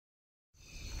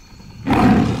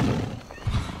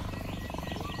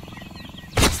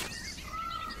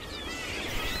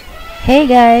Hey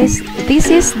guys,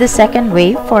 this is the second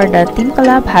wave for the Team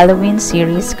Collab Halloween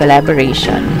series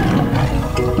collaboration.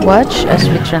 Watch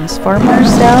as we transform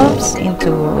ourselves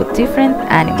into different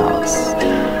animals.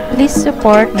 Please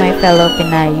support my fellow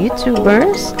Pinay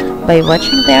YouTubers by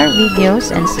watching their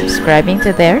videos and subscribing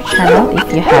to their channel if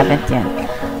you haven't yet.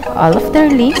 All of their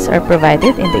links are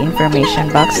provided in the information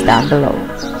box down below.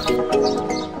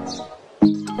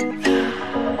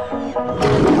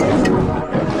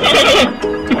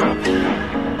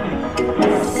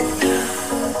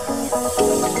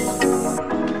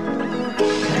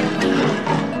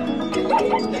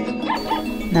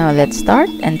 Now let's start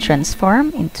and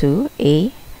transform into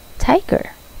a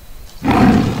tiger.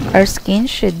 Our skin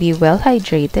should be well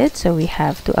hydrated, so we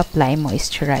have to apply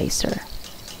moisturizer.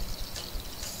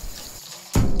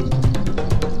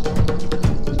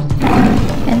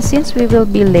 And since we will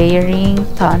be layering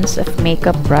tons of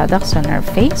makeup products on our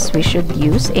face, we should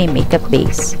use a makeup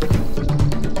base.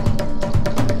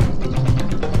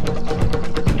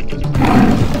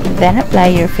 Then apply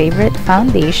your favorite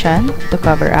foundation to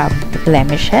cover up the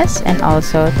blemishes and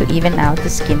also to even out the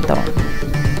skin tone.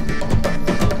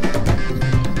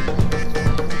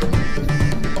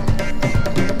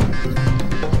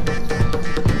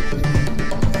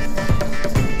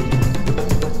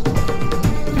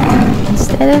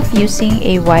 Instead of using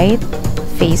a white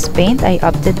face paint, I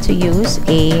opted to use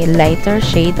a lighter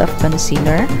shade of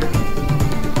concealer.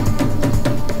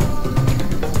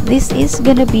 This is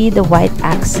gonna be the white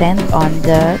accent on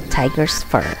the tiger's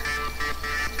fur.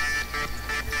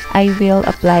 I will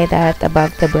apply that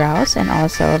above the brows and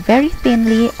also very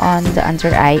thinly on the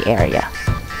under eye area.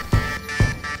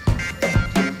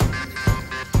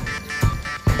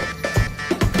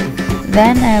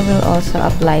 Then I will also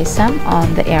apply some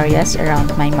on the areas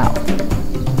around my mouth.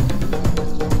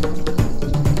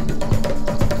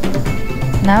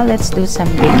 Now let's do some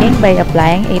baking by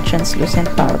applying a translucent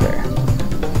powder.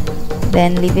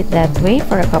 Then leave it that way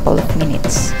for a couple of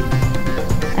minutes.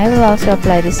 I will also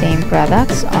apply the same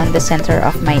products on the center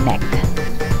of my neck.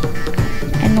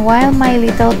 And while my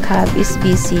little cub is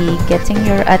busy getting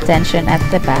your attention at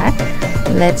the back,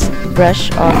 let's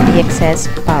brush off the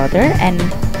excess powder and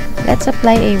let's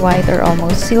apply a white or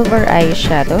almost silver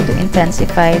eyeshadow to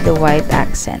intensify the white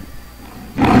accent.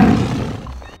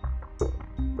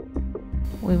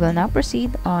 We will now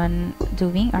proceed on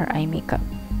doing our eye makeup.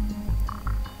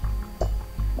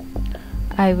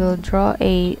 I will draw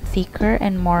a thicker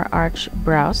and more arched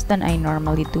brows than I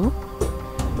normally do,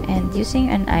 and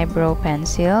using an eyebrow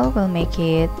pencil will make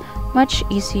it much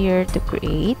easier to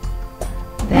create.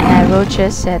 Then I will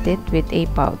just set it with a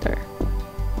powder.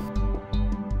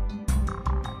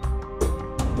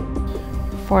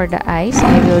 For the eyes,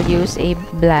 I will use a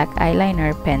black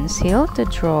eyeliner pencil to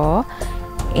draw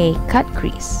a cut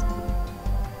crease.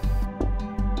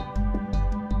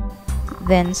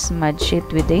 Then smudge it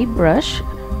with a brush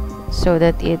so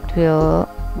that it will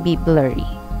be blurry.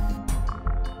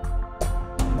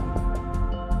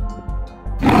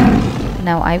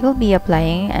 Now I will be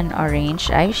applying an orange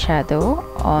eyeshadow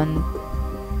on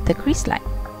the crease line.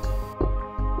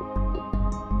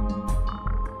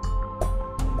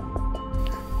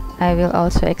 I will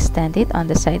also extend it on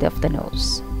the side of the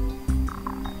nose.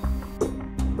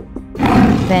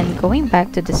 Then going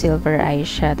back to the silver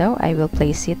eyeshadow, I will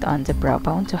place it on the brow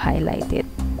bone to highlight it.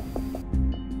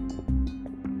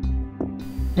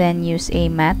 Then use a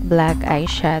matte black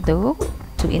eyeshadow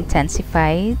to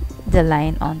intensify the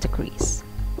line on the crease.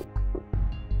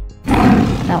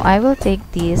 Now I will take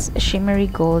this shimmery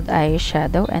gold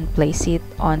eyeshadow and place it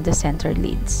on the center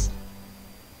lids.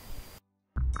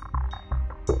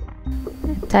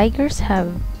 Tigers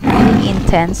have really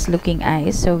intense looking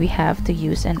eyes, so we have to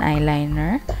use an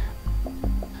eyeliner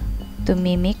to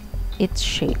mimic its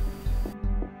shape.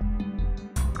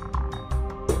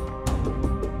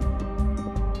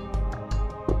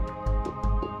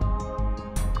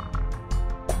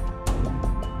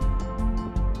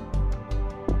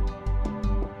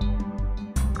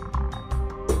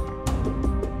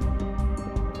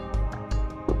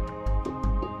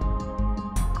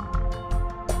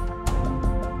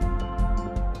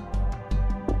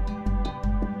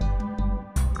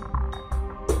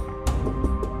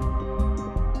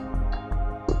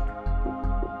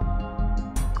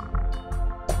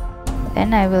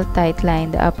 Then I will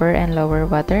tightline the upper and lower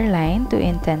waterline to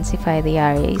intensify the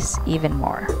eyes even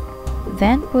more.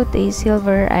 Then put a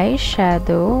silver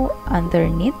eyeshadow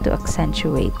underneath to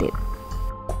accentuate it.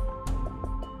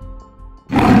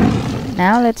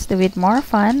 Now let's do it more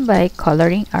fun by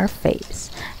coloring our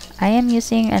face. I am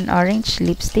using an orange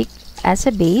lipstick as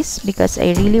a base because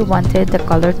I really wanted the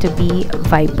color to be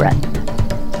vibrant.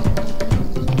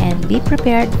 be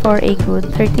prepared for a good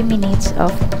 30 minutes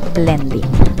of blending.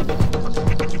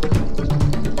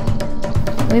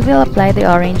 We will apply the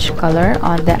orange color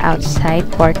on the outside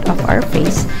part of our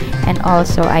face, and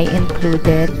also I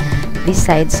included the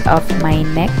sides of my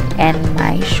neck and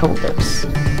my shoulders.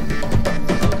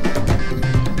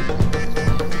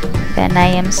 Then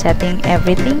I am setting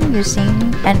everything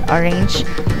using an orange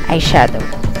eyeshadow.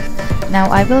 Now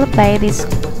I will apply this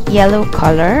yellow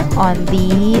color on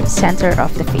the center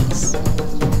of the face.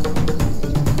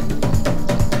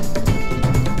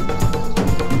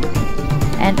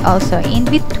 And also in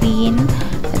between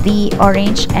the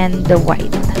orange and the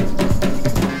white.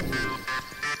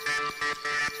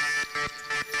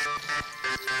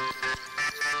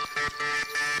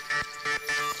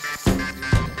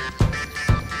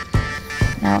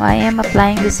 Now I am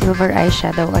applying the silver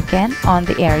eyeshadow again on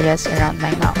the areas around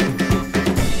my mouth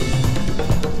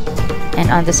and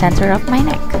on the center of my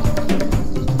neck.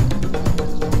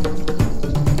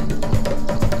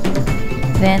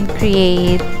 Then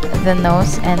create the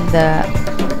nose and the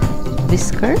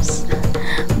whiskers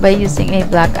by using a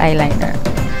black eyeliner.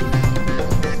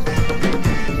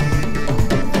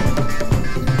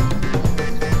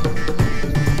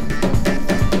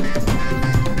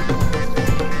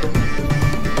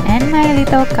 And my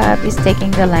little cap is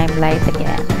taking the limelight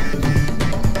again.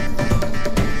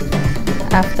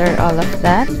 After all of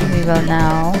that, we will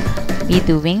now be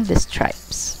doing the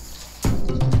stripes.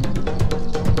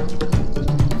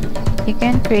 You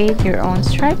can create your own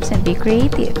stripes and be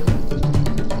creative.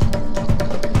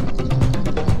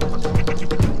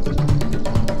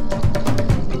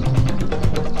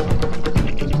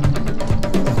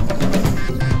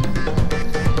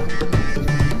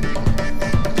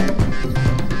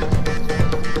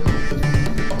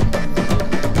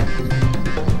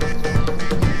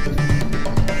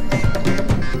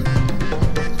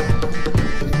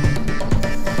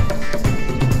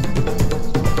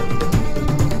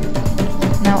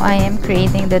 I am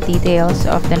creating the details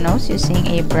of the nose using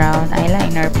a brown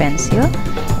eyeliner pencil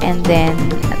and then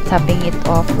topping it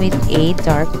off with a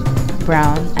dark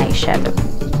brown eyeshadow,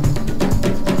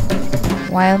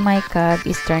 while my cub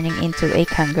is turning into a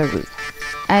kangaroo.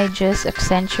 I just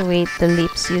accentuate the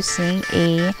lips using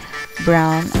a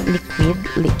brown liquid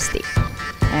lipstick,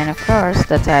 and of course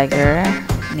the tiger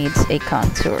needs a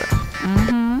contour.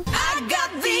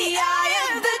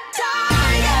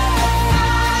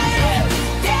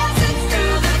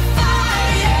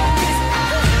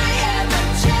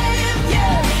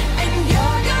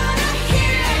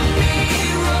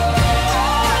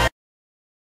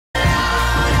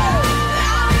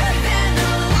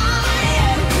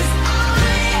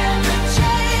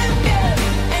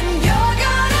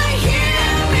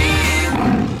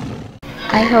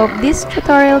 I hope this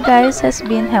tutorial, guys, has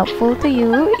been helpful to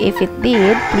you. If it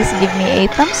did, please give me a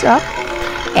thumbs up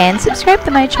and subscribe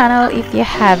to my channel if you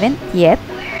haven't yet.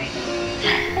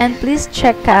 And please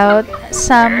check out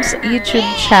Sam's YouTube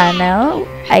channel.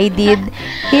 I did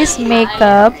his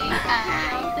makeup.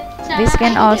 This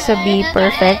can also be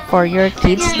perfect for your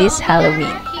kids this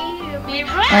Halloween.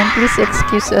 And please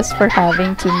excuse us for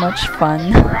having too much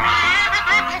fun.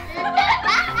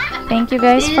 Thank you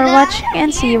guys for watching,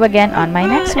 and see you again on my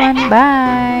next one.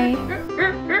 Bye!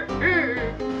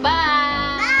 Bye!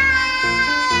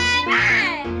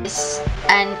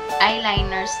 An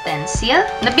eyeliner stencil.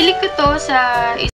 Nabili ko to sa